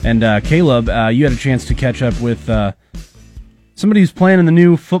And Caleb, you had a chance to catch up with somebody who's playing in the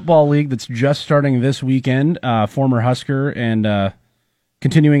new football league that's just starting this weekend, former Husker, and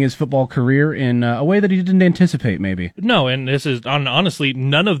continuing his football career in a way that he didn't anticipate, maybe. No, and this is, honestly,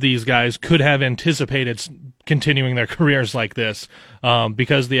 none of these guys could have anticipated continuing their careers like this,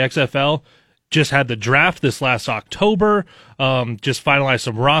 because the XFL just had the draft this last October, just finalized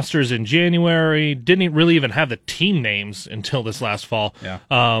some rosters in January, didn't really even have the team names until this last fall. Yeah.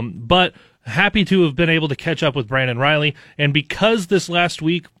 But happy to have been able to catch up with Brandon Riley, and because this last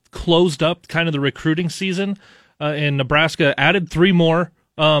week closed up kind of the recruiting season in Nebraska, added 3 more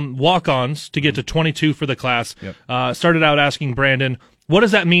walk-ons to get to 22 for the class. Yep. Started out asking Brandon, what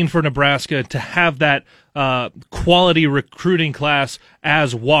does that mean for Nebraska to have that quality recruiting class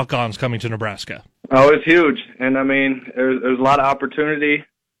as walk-ons coming to Nebraska? Oh, it's huge. And, I mean, there's a lot of opportunity.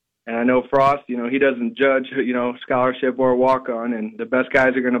 And I know Frost, he doesn't judge, scholarship or walk-on, and the best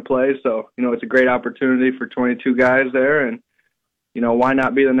guys are going to play. So, it's a great opportunity for 22 guys there. And, why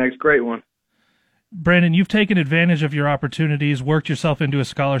not be the next great one? Brandon, you've taken advantage of your opportunities, worked yourself into a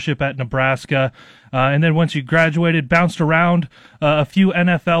scholarship at Nebraska, and then once you graduated, bounced around a few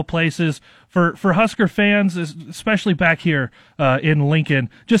NFL places. For Husker fans, especially back here in Lincoln,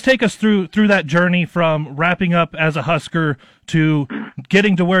 just take us through that journey from wrapping up as a Husker to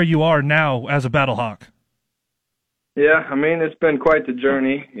getting to where you are now as a Battlehawk. Yeah, I mean, it's been quite the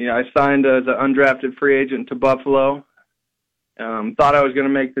journey. I signed as an undrafted free agent to Buffalo. Thought I was going to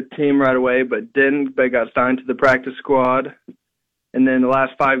make the team right away, but didn't. But got signed to the practice squad, and then the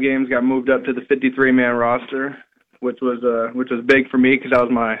last 5 games got moved up to the 53-man roster, which was big for me because that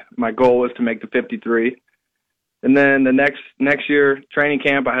was my goal was to make the 53. And then the next year training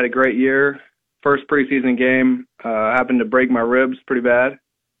camp, I had a great year. First preseason game, happened to break my ribs pretty bad,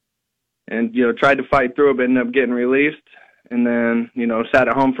 and tried to fight through it, but ended up getting released. And then sat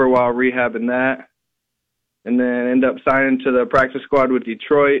at home for a while rehabbing that. And then ended up signing to the practice squad with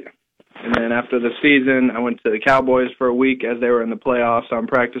Detroit. And then after the season, I went to the Cowboys for a week as they were in the playoffs on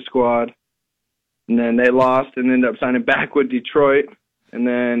practice squad. And then they lost and ended up signing back with Detroit. And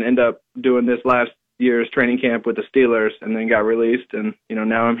then ended up doing this last year's training camp with the Steelers and then got released. And,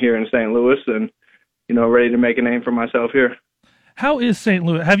 now I'm here in St. Louis and, ready to make a name for myself here. How is St.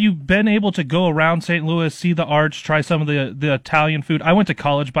 Louis? Have you been able to go around St. Louis, see the Arch, try some of the Italian food? I went to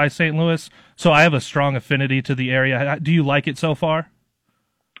college by St. Louis, so I have a strong affinity to the area. Do you like it so far?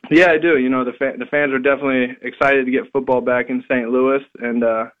 Yeah, I do. The fans are definitely excited to get football back in St. Louis, and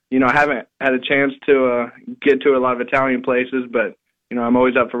I haven't had a chance to get to a lot of Italian places, but I'm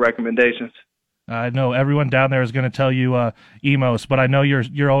always up for recommendations. I know everyone down there is going to tell you Emos, but I know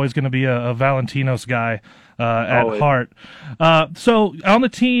you're always going to be a Valentinos guy at always. heart. So on the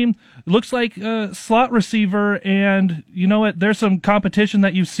team, looks like slot receiver, and you know what? There's some competition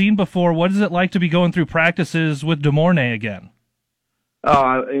that you've seen before. What is it like to be going through practices with DeMornay again? Oh,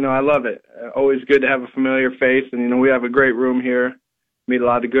 I love it. Always good to have a familiar face, and we have a great room here. Meet a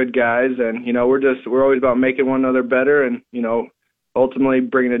lot of good guys, and we're always about making one another better, and ultimately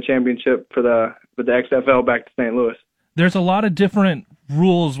bringing a championship for the XFL back to St. Louis. There's a lot of different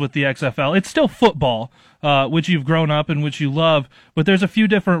rules with the XFL. It's still football, which you've grown up and which you love, but there's a few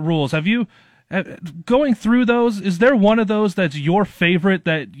different rules. Have you, going through those, is there one of those that's your favorite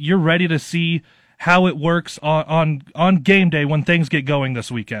that you're ready to see how it works on game day when things get going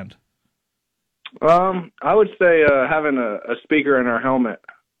this weekend? I would say having a speaker in our helmet.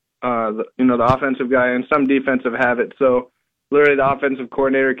 The offensive guy and some defensive have it, so literally the offensive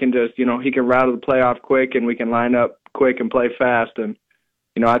coordinator can just, he can rattle the play off quick and we can line up quick and play fast. And,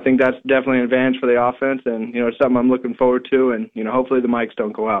 I think that's definitely an advantage for the offense and, it's something I'm looking forward to. And, hopefully the mics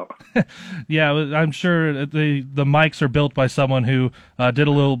don't go out. Yeah, I'm sure the mics are built by someone who did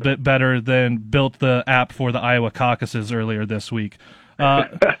a little bit better than built the app for the Iowa caucuses earlier this week.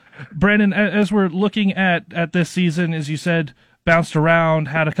 Brandon, as we're looking at this season, as you said, bounced around,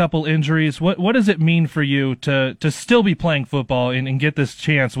 had a couple injuries. What does it mean for you to still be playing football and get this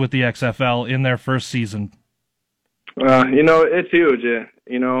chance with the XFL in their first season? It's huge.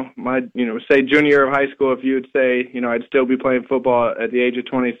 My say junior year of high school, if you would say, I'd still be playing football at the age of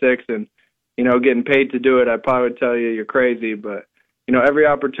 26 and, getting paid to do it, I probably would tell you're crazy. But, every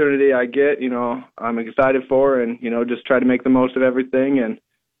opportunity I get, I'm excited for and, just try to make the most of everything. And,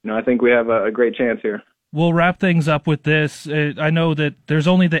 I think we have a great chance here. We'll wrap things up with this. I know that there's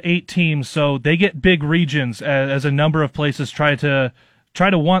only the 8 teams, so they get big regions as a number of places try to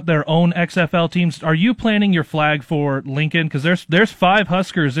want their own XFL teams. Are you planning your flag for Lincoln? Because there's 5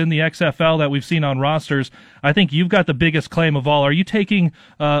 Huskers in the XFL that we've seen on rosters. I think you've got the biggest claim of all. Are you taking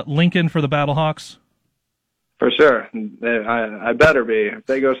Lincoln for the Battlehawks? For sure. I better be. If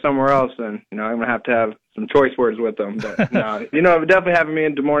they go somewhere else, then I'm gonna have to have some choice words with them. But no, definitely having me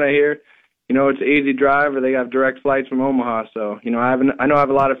in Des Moines here. It's an easy drive, or they have direct flights from Omaha. So I know I have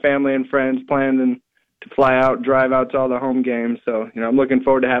a lot of family and friends planning to fly out, drive out to all the home games. So I'm looking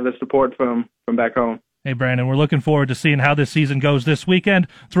forward to have the support from back home. Hey, Brandon, we're looking forward to seeing how this season goes this weekend,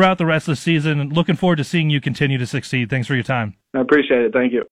 throughout the rest of the season, and looking forward to seeing you continue to succeed. Thanks for your time. I appreciate it. Thank you.